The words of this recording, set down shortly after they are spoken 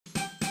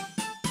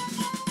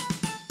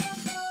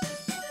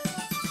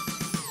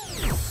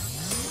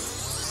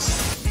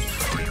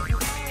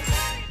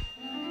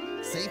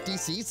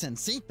Helmets and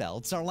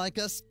seatbelts are like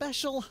a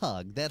special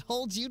hug that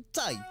holds you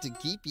tight to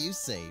keep you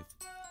safe.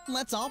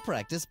 Let's all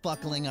practice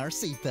buckling our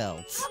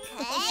seatbelts.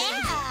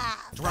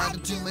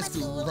 Driving to my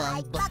school,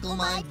 I buckle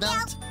my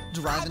belt.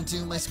 Driving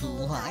to my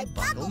school, I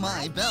buckle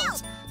my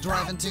belt.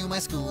 Driving to my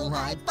school,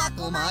 I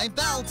buckle my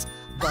belt.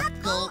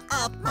 Buckle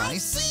up my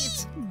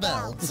seat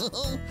belt.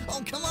 Oh,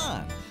 come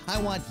on.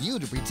 I want you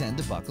to pretend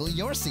to buckle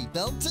your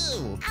seatbelt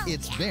too.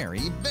 It's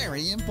very,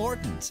 very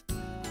important.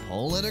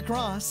 Pull it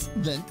across,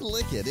 then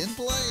click it in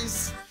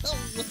place.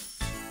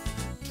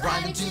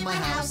 Driving to my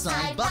house,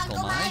 I buckle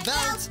my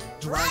belt.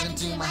 Driving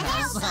to my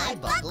house, I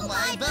buckle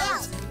my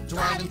belt.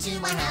 Driving to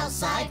my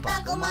house, I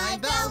buckle my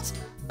belt.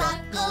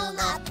 Buckle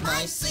up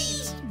my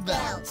seat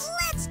belt.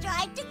 Let's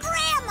drive to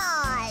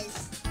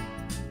Grandma's.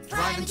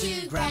 Driving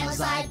to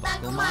Grandma's, I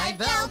buckle my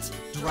belt.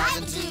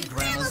 Driving to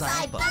Grandma's,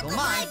 I buckle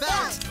my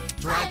belt.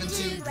 Driving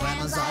to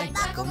Grandma's, I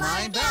buckle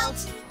my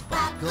belt.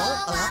 Buckle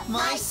up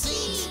my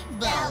seat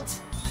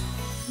belt.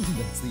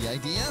 That's the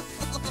idea.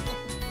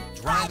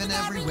 Driving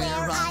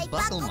everywhere, I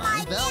buckle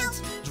my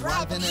belt.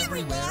 Driving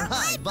everywhere,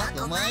 I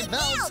buckle my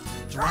belt.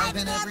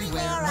 Driving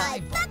everywhere,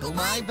 I buckle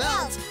my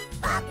belt.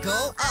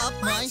 Buckle up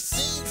my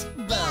seat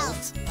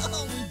belt.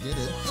 Oh, we did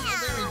it.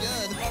 Very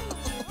good.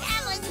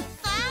 That was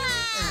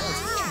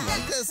fun.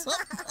 Like this.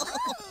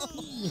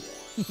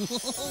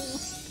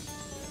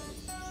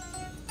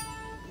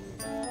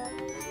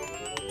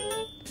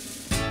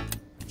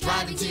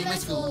 Driving to my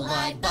school,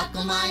 I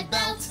buckle my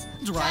belt.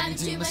 Driving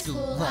to my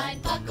school, I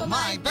buckle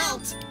my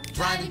belt.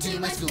 Driving to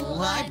my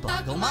school, I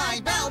buckle my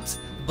belt.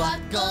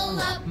 Buckle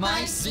up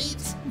my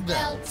seat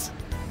belt.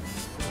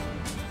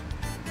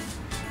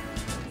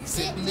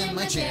 Sitting in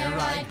my chair,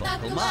 I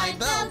buckle my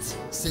belt.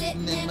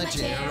 Sitting in my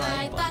chair,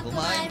 I buckle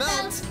my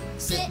belt.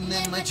 Sitting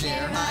in my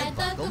chair, I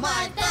buckle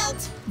my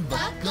belt.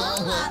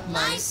 Buckle up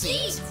my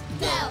seat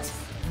belt.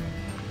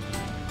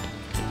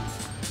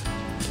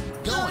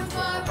 Going for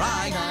a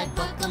ride, I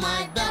buckle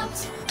my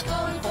belt.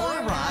 Going for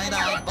a ride,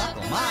 I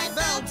buckle my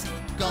belt.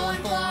 Going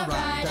for a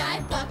ride,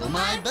 I buckle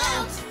my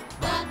belt.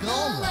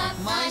 Buckle up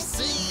my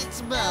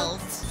seat belt.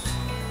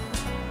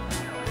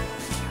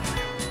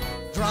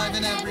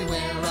 Driving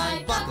everywhere,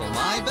 I buckle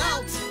my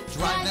belt.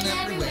 Driving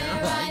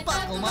everywhere, I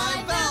buckle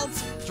my belt.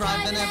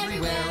 Driving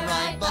everywhere,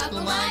 I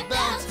buckle my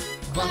belt.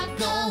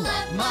 Buckle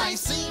up my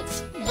seat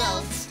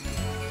belt.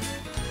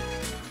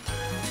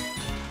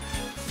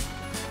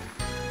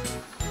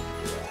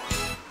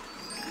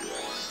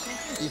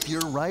 If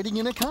you're riding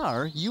in a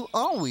car, you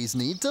always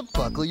need to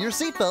buckle your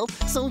seatbelt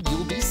so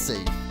you'll be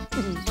safe.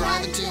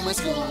 Driving to my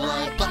school,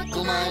 I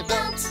buckle my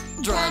belt.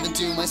 Driving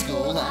to my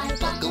school, I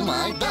buckle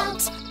my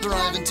belt.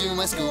 Driving to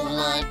my school,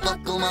 I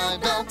buckle my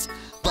belt.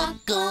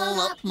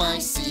 Buckle up my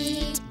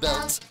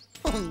seatbelt.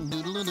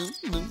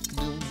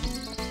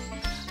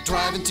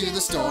 Driving to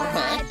the store,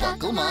 I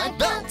buckle my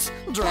belt.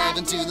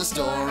 Driving to the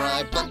store,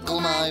 I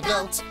buckle my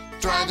belt.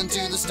 Driving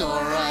to the store,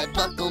 I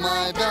buckle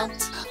my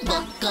belt.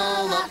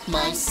 Buckle up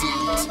my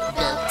seat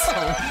belt.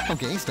 Oh,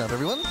 okay, stop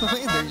everyone.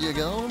 There you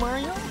go,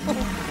 Mario.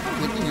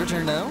 Your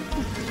turn now.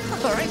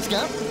 All right,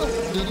 Scott.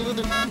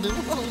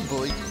 Oh,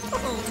 boy.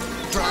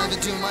 Driving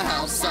to my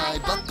house, I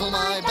buckle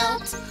my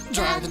belt.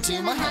 Driving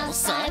to my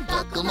house, I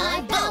buckle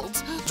my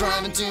belt.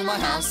 Driving to my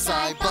house,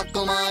 I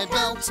buckle my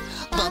belt.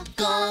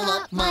 Buckle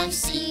up my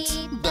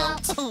seat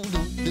belt. Oh,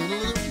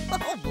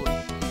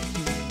 boy.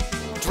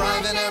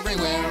 Driving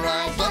everywhere,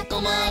 I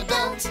buckle my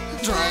belt.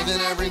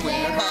 Driving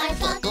everywhere, I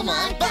buckle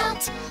my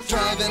belt.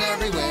 Driving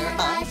everywhere,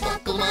 I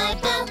buckle my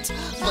belt.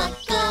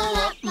 Buckle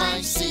up my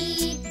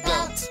seat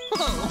belt.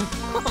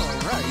 Oh, all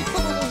right.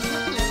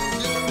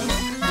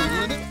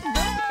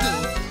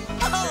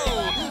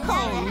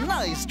 Oh,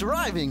 nice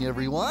driving,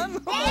 everyone.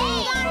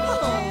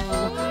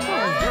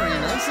 Very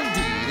nice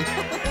indeed.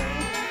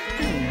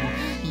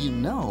 You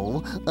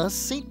know, a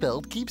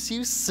seatbelt keeps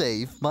you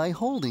safe by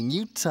holding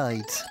you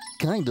tight.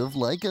 Kind of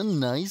like a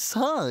nice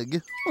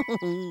hug.